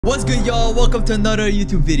What's good, y'all? Welcome to another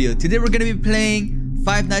YouTube video. Today we're gonna be playing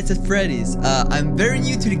Five Nights at Freddy's. I'm very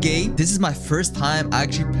new to the game. This is my first time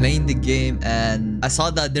actually playing the game, and I saw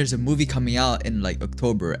that there's a movie coming out in like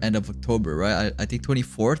October, end of October, right? I think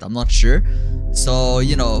 24th, I'm not sure. So,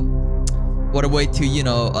 you know, what a way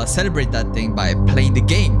to, celebrate that thing by playing the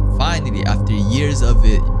game finally after years of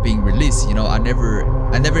it being released. You know, I never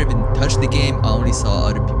even touched the game. I only saw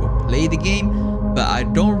other people play the game, but I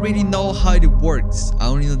don't really know how it works. I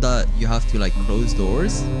only know that you have to like close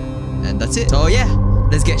doors and that's it. So yeah,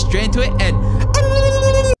 let's get straight into it. And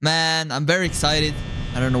man, I'm very excited.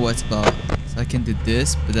 I don't know what it's about. So I can do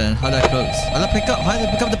this, but then how do I close? How do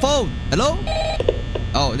I pick up the phone? Hello?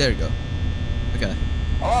 Oh, there you go. Okay.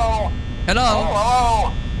 Hello? Hello?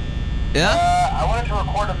 Hello? Yeah? I wanted to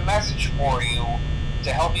record a message for you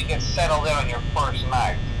to help you get settled in on your first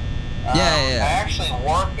night. Yeah. I actually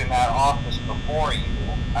worked in that office before you.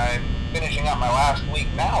 I'm finishing up my last week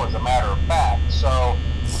now, as a matter of fact. So,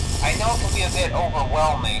 I know it can be a bit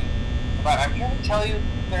overwhelming, but I'm here to tell you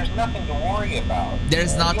there's nothing to worry about.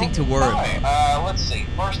 There's nothing to worry about. Let's see.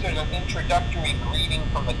 First, there's an introductory greeting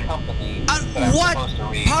from the company that I'm supposed to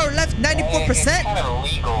read. Power left 94%? It's kind of a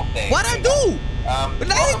legal thing. What'd I do? Welcome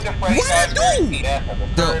to Freddy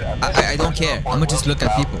I don't care. I'm gonna just look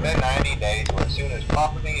at people. 90 days or as soon as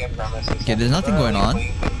property and premises. Okay, there's nothing going on.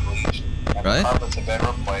 Right?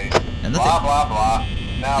 And nothing. Blah blah blah.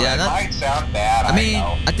 Now yeah, that might sound bad. I mean,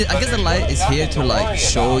 I guess the light is here to like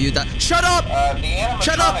show you that. Shut up!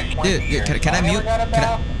 Shut up! Dude, can I mute?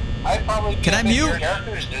 Can I mute?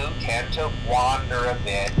 Characters do tend to wander a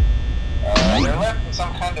bit. They're left in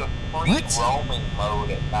some kind of free roaming mode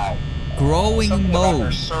at night. Growing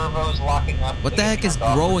mode. Servos locking up. What the heck is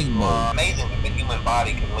growing mode? Amazing that the human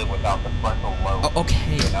body can live without the frontal lobe. Oh,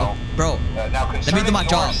 okay, bro. Let me do my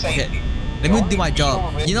job. Okay, let me do my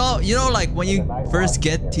job. You know, like when you first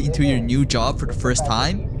get into your new job for the first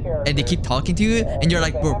time, and they keep talking to you, and you're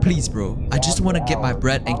like, bro, please, bro, I just want to get my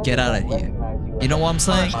bread and get out of here. You know what I'm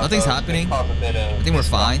saying? Nothing's happening. I think we're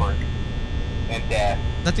fine. And death.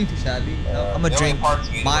 Nothing too shabby. I'm gonna drink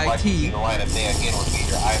my tea.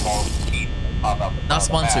 Not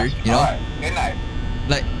sponsored, you know. Right, good night.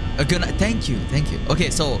 Like a good night. Thank you. Okay,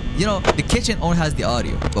 so the kitchen only has the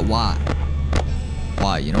audio, but why?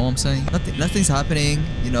 Why? You know what I'm saying? Nothing's happening.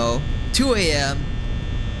 2 a.m.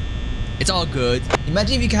 It's all good.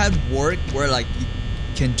 Imagine if you can have work where like you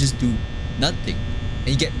can just do nothing and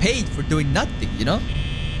you get paid for doing nothing.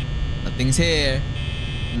 Nothing's here.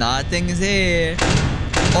 Nothing's here.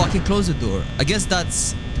 Oh, I can close the door. I guess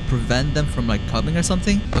that's to prevent them from like coming or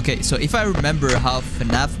something. Okay, so if I remember how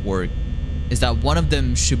FNAF work, is that one of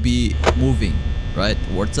them should be moving, right,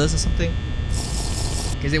 towards us or something?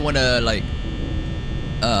 Because they want to like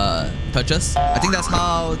touch us. I think that's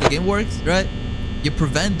how the game works, right? You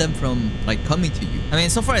prevent them from like coming to you. I mean,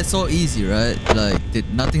 so far it's so easy, right? Like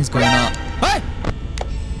nothing's going on. Hey!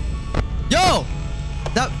 Yo!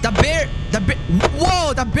 That bear,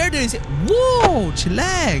 whoa, that bear dude is, whoa,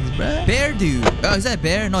 chillax, bruh. Bear dude. Oh, is that a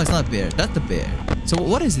bear? No, it's not a bear. That's the bear. So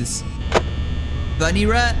what is this? Bunny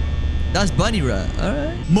rat? That's bunny rat.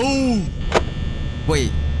 Alright. Move!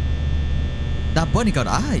 Wait. That bunny got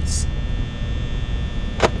eyes.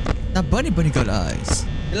 That bunny got eyes.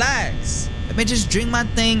 Relax. Let me just drink my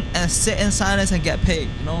thing and sit in silence and get paid.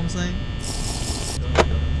 You know what I'm saying?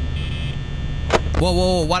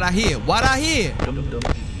 Whoa, what I hear?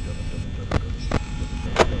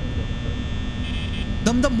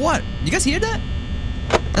 Dum what? You guys hear that?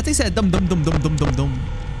 That thing said dum.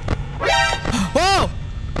 Whoa!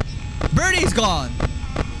 Birdie's gone.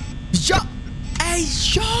 Hey,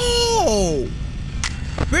 yo!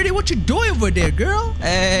 Birdie, what you doing over there, girl?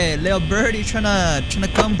 Hey, little birdie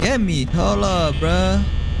tryna come get me. Hold up, bruh.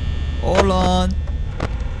 Hold on.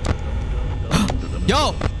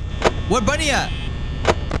 Yo! Where Bunny at?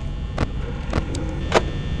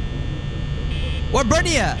 Where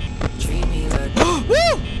Bunny at?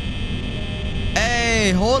 Woo!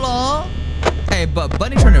 Hey, hold on. Hey, but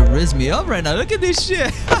Bunny trying to rizz me up right now. Look at this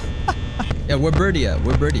shit. Yeah, where Birdie at?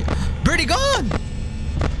 Birdie gone!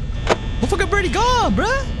 Motherfucker, Birdie gone,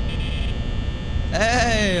 bruh.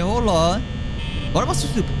 Hey, hold on. What am I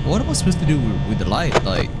supposed to do with the light?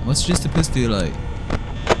 Like, what's just supposed to like?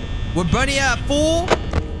 Where Bunny at, fool?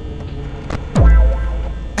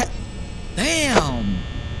 Damn!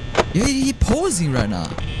 Yeah, he posing right now.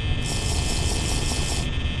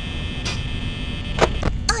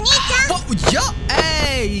 Yo,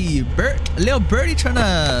 hey, little birdie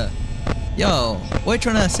tryna. Yo, what are you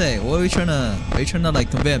trying to say? Are you trying to like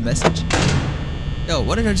convey a message? Yo,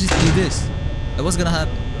 what if I just do this? Like, what's gonna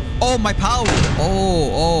happen? Oh, my power.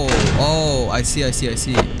 Oh. I see.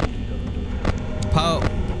 Power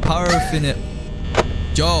finite.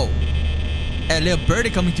 Yo. Hey, little birdie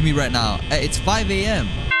coming to me right now. Hey, it's 5 a.m.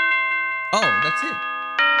 Oh, that's it.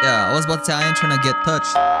 Yeah, I was about to say I ain't trying to get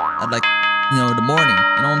touched at like, you know, the morning.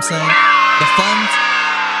 You know what I'm saying?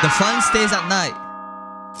 The fun stays at night.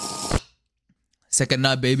 Second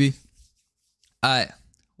night, baby. Alright,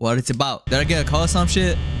 what it's about? Did I get a call or some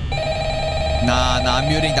shit? Nah, I'm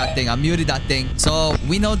muting that thing. So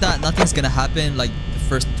we know that nothing's gonna happen like the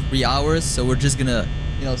first 3 hours. So we're just gonna,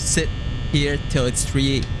 you know, sit here till it's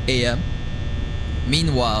 3 a.m.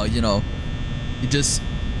 Meanwhile, you know, we just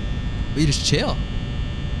chill.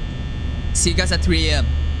 See you guys at 3 a.m.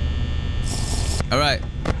 Alright.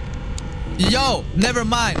 Yo, never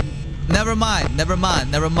mind. Alright,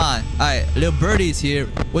 little birdie's here.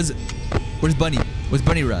 Where's Bunny? Where's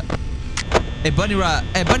Bunny Rat? Hey, Bunny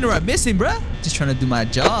Rat missing, bruh. Just trying to do my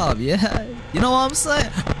job, yeah. You know what I'm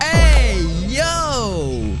saying? Hey,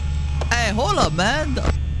 yo. Hey, hold up, man.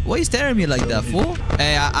 Why you staring at me like that, fool?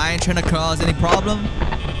 Hey, I ain't trying to cause any problem.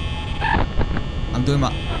 I'm doing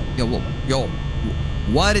my... Yo.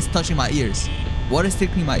 What is touching my ears? What is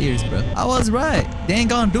tickling my ears, bro? I was right. They ain't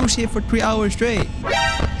gonna do shit for 3 hours straight.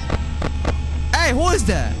 Hey, who is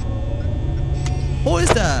that?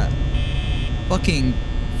 Fucking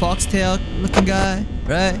foxtail looking guy,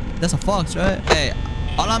 right? That's a fox, right? Hey,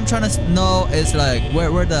 all I'm trying to know is like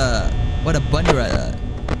where the bunny rat at?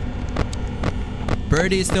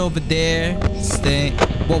 Birdie is still over there. Staying.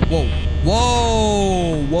 Whoa.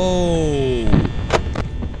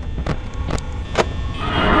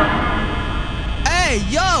 Hey,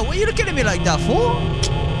 yo, why you looking at me like that, fool?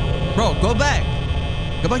 Bro, go back.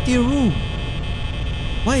 Go back to your room.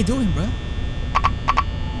 What are you doing, bro?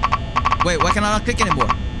 Wait, why can I not click anymore?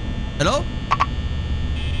 Hello?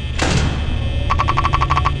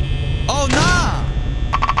 Oh, nah.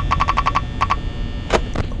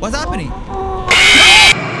 What's happening?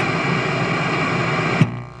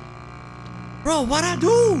 Bro, what'd I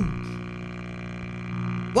do?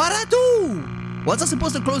 Was I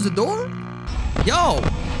supposed to close the door? Yo,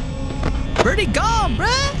 Birdie gone,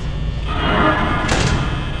 bruh.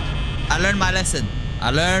 I learned my lesson.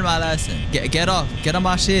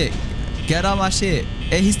 Get off my shit.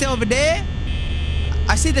 Hey, he's still over there?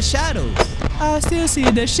 I see the shadows. I still see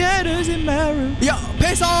the shadows in my room. Yo,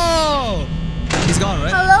 piss off! He's gone,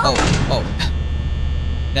 right? Hello? Oh.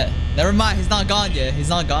 Yeah, never mind. He's not gone yet. He's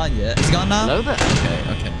gone now? Hello there.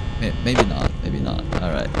 Okay. Maybe not.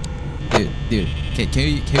 All right. Dude. Okay, can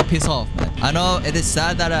you piss off, man? I know it is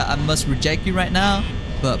sad that I must reject you right now,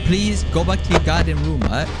 but please go back to your goddamn room,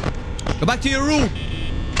 alright? Go back to your room!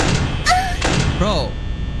 Bro,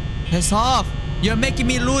 piss off! You're making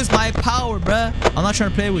me lose my power, bruh. I'm not trying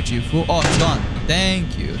to play with you, fool. Oh, he's gone.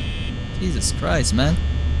 Thank you. Jesus Christ, man.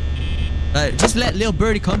 Just let little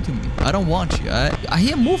birdie come to me. I don't want you, alright? I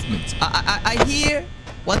hear movements. I hear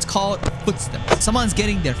what's called footsteps. Someone's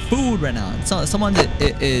getting their food right now. Someone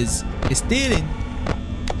is stealing.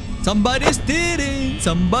 Somebody's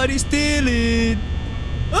stealing.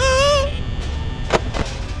 Ah!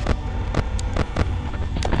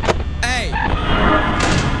 Hey,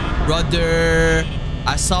 brother,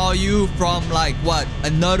 I saw you from like what,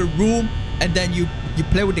 another room, and then you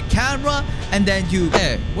play with the camera, and then you...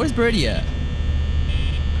 Hey, where's Birdie at?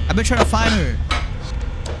 I've been trying to find her.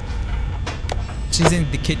 She's in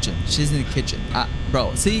the kitchen.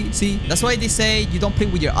 Bro, see? That's why they say you don't play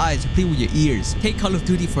with your eyes, you play with your ears. Take Call of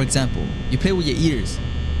Duty, for example. You play with your ears.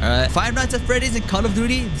 Alright? Five Nights at Freddy's and Call of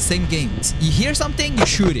Duty, the same game. You hear something, you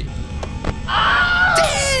shoot it.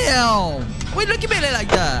 Damn! Why you looking at me like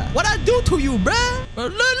that? What I do to you, bruh?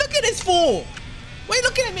 Look at this fool! Why you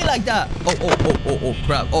looking at me like that? Oh,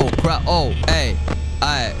 crap. Oh, hey.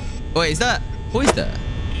 Alright. Wait, who is that?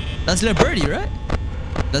 That's little Birdie, right?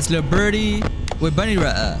 That's little Birdie. Where Bunny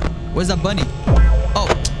Rat at? Where's that bunny? Oh,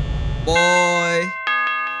 boy.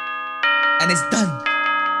 And it's done.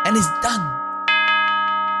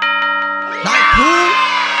 Night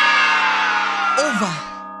 2 over.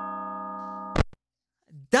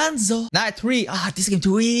 Danzo. Night 3. This game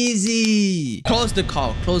too easy. Close the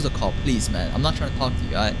call, please, man. I'm not trying to talk to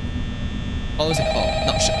you, alright? Close the call.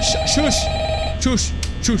 No, shush.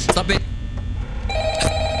 Stop it.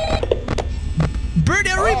 Birdie,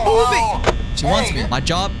 are we moving? She wants me. My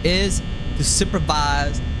job is to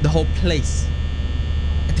supervise the whole place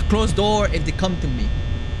and to close door if they come to me.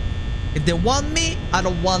 If they want me, I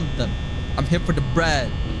don't want them. I'm here for the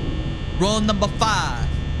bread. Rule number 5.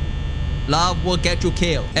 Love will get you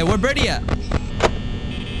killed. Hey, where Birdie at?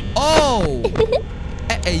 Oh.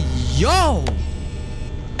 Hey, yo.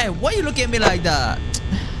 Hey, why you looking at me like that?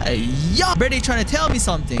 Hey, yo! Freddy trying to tell me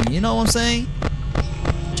something. You know what I'm saying?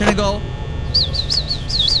 Trying to go.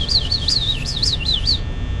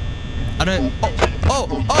 I don't. Oh!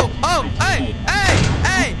 Hey!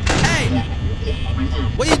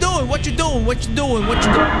 What you doing? What you doing?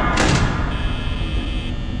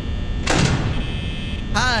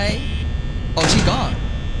 Hi. Oh, she gone.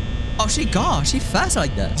 Oh, she gone. She fast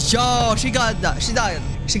like that. Yo, she got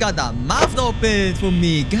that mouth open for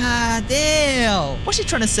me. God damn. What's she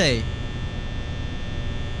trying to say?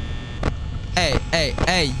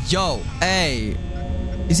 Hey, yo, hey.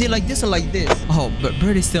 Is it like this or like this? Oh, but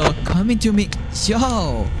Birdie's still coming to me.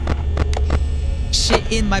 Yo. She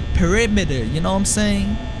in my perimeter. You know what I'm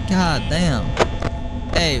saying? God damn.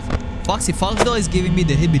 Hey, Foxy Fox though is giving me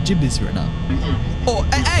the hibby-jibbies right now. Oh,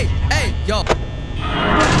 hey, yo.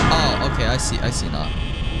 Oh, okay, I see now.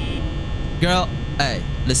 Girl, hey,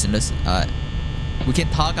 listen. Alright. We can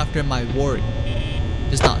talk after my work.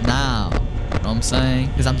 Just not now. You know what I'm saying?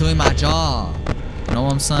 Because I'm doing my job. You know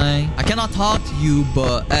what I'm saying? I cannot talk to you,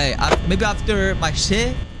 but hey, maybe after my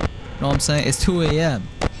shift. You know what I'm saying? It's 2 a.m.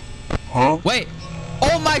 Huh? Wait.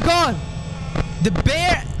 Oh my god! The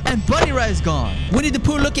bear and bunny rat is gone. Winnie the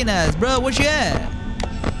Pooh looking ass, bro. Where's you at?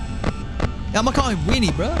 Yeah, I'm gonna call him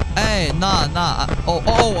Winnie, bro. Hey, nah. Oh.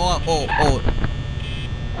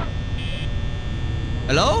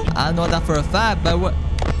 Hello? I know that for a fact, but what?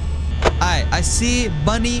 I see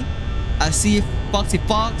Bunny. I see Foxy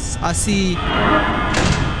Fox. I see.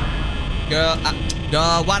 Girl,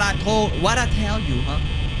 what I tell you, huh?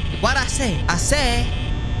 What I say? I say,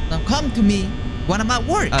 now come to me when I'm at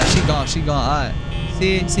work. She gone. Alright.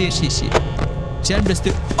 See. She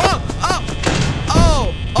understood. Oh,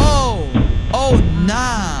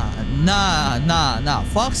 nah.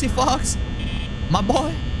 Foxy Fox, my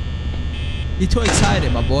boy. You're too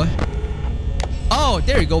excited, my boy. Oh,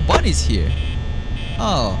 there you go. Bunny's here.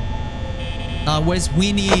 Oh. Now, where's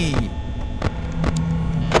Winnie?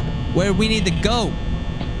 Where we need to go?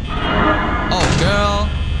 Oh,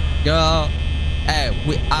 girl. Hey,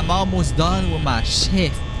 I'm almost done with my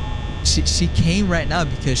shift. She came right now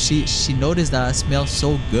because she noticed that I smell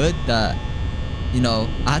so good that, you know,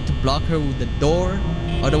 I had to block her with the door.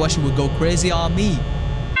 Otherwise, she would go crazy on me.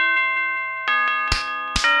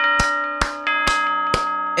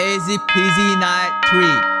 Easy peasy night 3.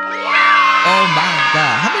 Oh my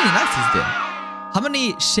god. How many nights is there? How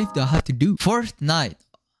many shifts do I have to do? 4th night.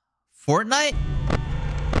 Fortnite?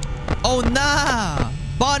 Oh nah.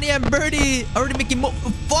 Bonnie and Birdie already making moves.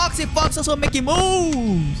 Foxy Fox also making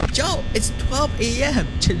moves. Yo, it's 12 a.m.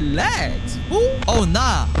 Chillax. Ooh. Oh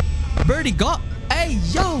nah. Birdie got. Hey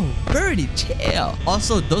yo, Birdie, chill.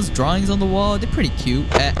 Also, those drawings on the wall, they're pretty cute.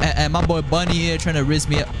 And my boy Bunny here trying to riz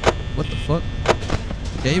me up. What the fuck?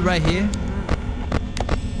 Yeah, he right here.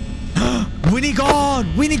 Winnie gone.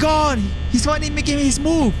 He's finally making his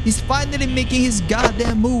move. He's finally making his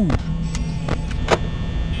goddamn move.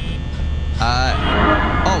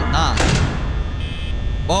 Oh nah.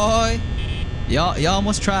 Boy, y'all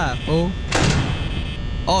almost tried, fool.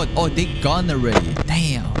 Oh, they gone already.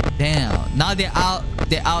 Damn. Now they're out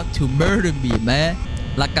to murder me, man.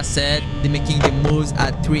 Like I said, they're making the moves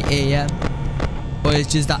at 3 a.m. Or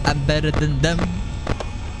it's just that I'm better than them.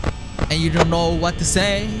 And you don't know what to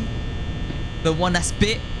say. The one that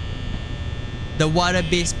spit, the water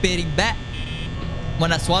be spitting back.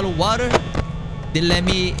 When I swallow water, they let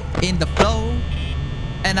me in the flow.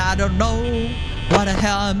 And I don't know what the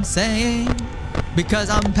hell I'm saying,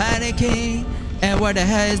 because I'm panicking. And where the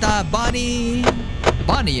hell is that Bunny?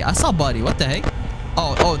 Bunny? I saw Bunny. What the heck?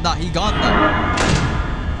 Oh, nah, he gone now.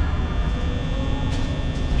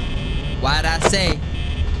 Why'd I say?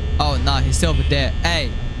 Oh, nah, he's still over there.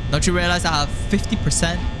 Hey, don't you realize I have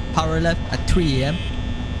 50% power left at 3 a.m.?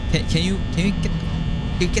 Can you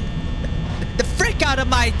get the frick out of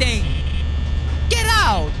my thing? Get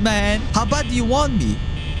out, man. How bad do you want me?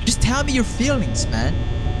 Just tell me your feelings, man.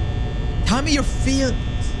 Tell me your feelings.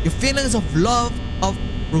 Your feelings of love, of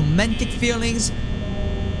romantic feelings,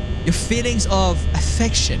 your feelings of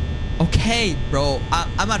affection. Okay, bro.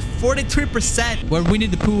 I'm at 43%. Where Winnie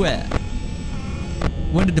the Pooh at?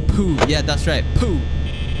 Winnie the Pooh. Yeah, that's right. Pooh.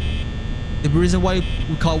 The reason why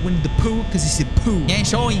we call Winnie the Pooh, because he's a poo. He ain't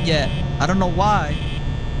showing yet. I don't know why.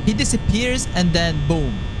 He disappears and then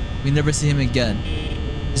boom. We never see him again.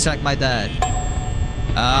 Just like my dad.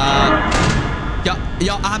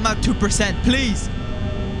 Yo, I'm at 2%. Please.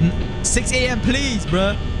 6 a.m. please,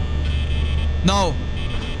 bruh. No,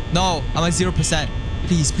 I'm at 0%.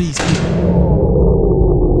 Please.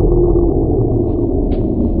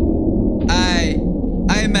 I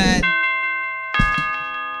man.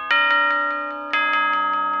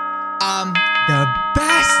 I'm the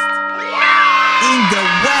best.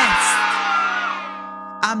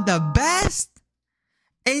 I'm the best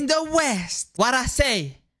in the West. What I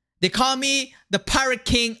say? They call me the Pirate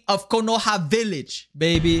King of Konoha Village,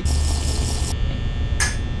 baby.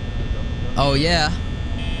 Oh yeah.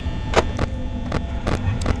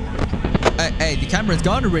 Hey, the camera's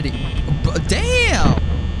gone already. Damn.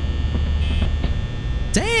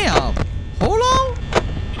 Damn. Hold on.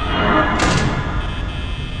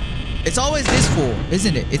 It's always this fool,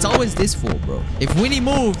 isn't it? It's always this fool, bro. If Winnie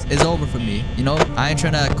moves, it's over for me. You know, I ain't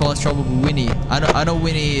trying to cause trouble with Winnie. I don't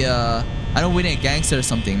Winnie a gangster or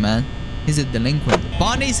something, man. He's a delinquent.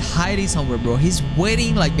 Bonnie's hiding somewhere, bro. He's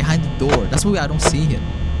waiting like behind the door. That's why I don't see him.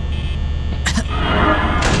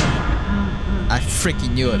 I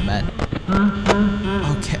freaking knew it, man.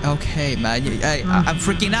 Okay, man. Hey, I'm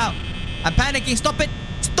freaking out. I'm panicking. Stop it.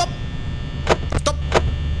 Stop. Stop.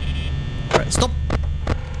 All right, stop.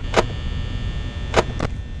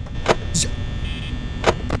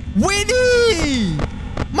 Winnie!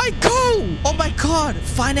 My God! Oh my God!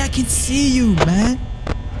 Finally, I can see you, man.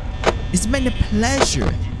 It's been a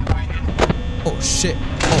pleasure. Oh shit!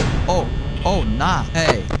 Oh, nah.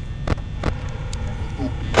 Hey.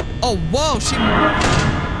 Oh, whoa! She.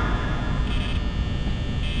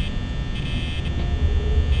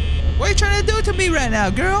 What are you trying to do to me right now,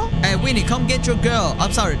 girl? Hey, Winnie, come get your girl.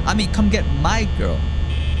 I'm sorry. I mean, come get my girl.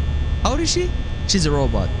 How old is she? She's a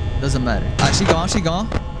robot. Doesn't matter. She gone. She gone.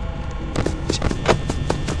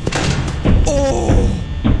 Oh!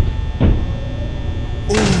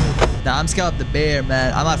 Nah, I'm scared of the bear,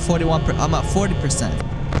 man. I'm at 41%. I'm at 40%.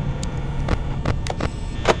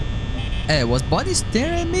 Hey, was Bonnie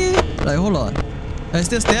staring at me? Like, hold on. He's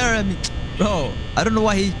still staring at me. Bro, I don't know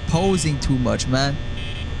why he's posing too much, man.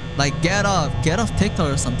 Like, get off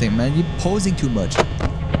TikTok or something, man. You're posing too much.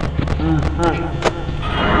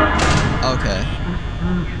 Okay.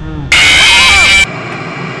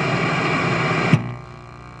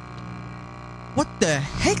 What the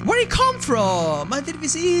heck? Where'd he come from? I didn't even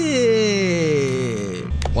see it.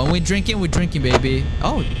 When we're drinking, baby.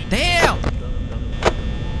 Oh, damn.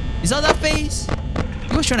 You saw that face?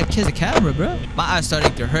 He was trying to kiss the camera, bro. My eyes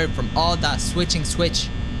starting to hurt from all that switch.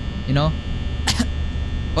 You know?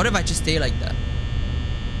 What if I just stay like that?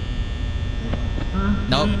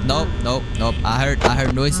 Nope. I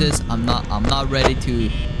heard noises. I'm not ready to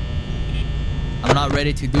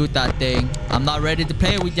do that thing. I'm not ready to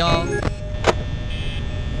play with y'all.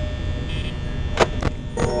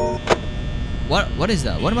 What is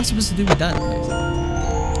that? What am I supposed to do with that noise?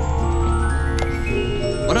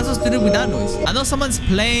 What am I supposed to do with that noise? I know someone's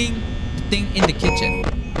playing the thing in the kitchen,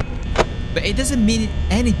 but it doesn't mean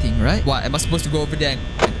anything, right? What, am I supposed to go over there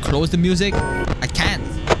and close the music? I can't,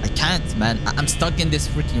 man. I'm stuck in this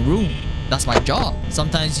freaking room. That's my job.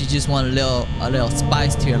 Sometimes you just want a little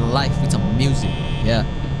spice to your life with some music. Yeah.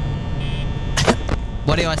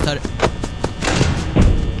 What do I start?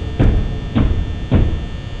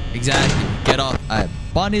 Exactly. Get off. Alright,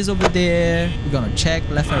 Bonnie's over there. We're gonna check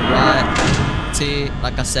left and right. See,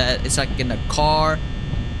 like I said, it's like in a car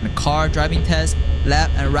driving test.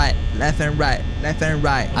 Left and right.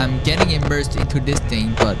 I'm getting immersed into this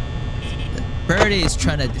thing, but Freddy is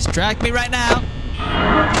trying to distract me right now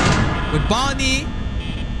with Bonnie.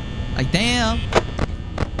 Like, damn.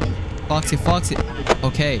 Foxy.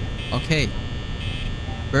 Okay.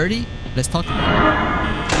 Birdie, let's talk about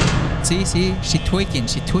it. See, she tweaking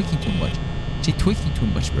too much. She tweaking too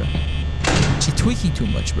much, bro.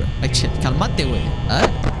 Like, shit, calmate, wey.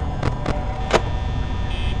 Alright?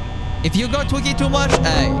 If you go tweaking too much,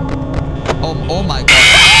 hey. Oh my God.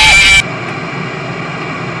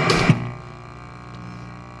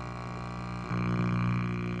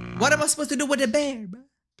 What am I supposed to do with the bear, bro?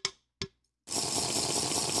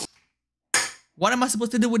 What am I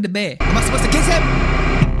supposed to do with the bear? Am I supposed to kiss him?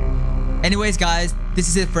 Anyways, guys, this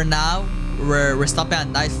is it for now. We're stopping at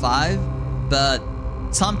night 5, but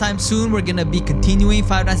sometime soon we're gonna be continuing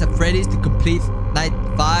Five Nights at Freddy's to complete night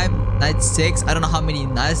 5, night 6. I don't know how many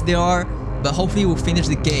nights there are, but hopefully we'll finish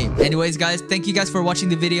the game. Anyways, guys, thank you guys for watching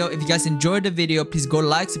the video. If you guys enjoyed the video, please go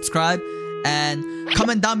like, subscribe, and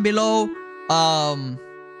comment down below how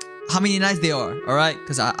many nights there are. All right,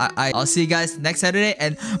 because I'll see you guys next Saturday,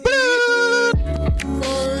 and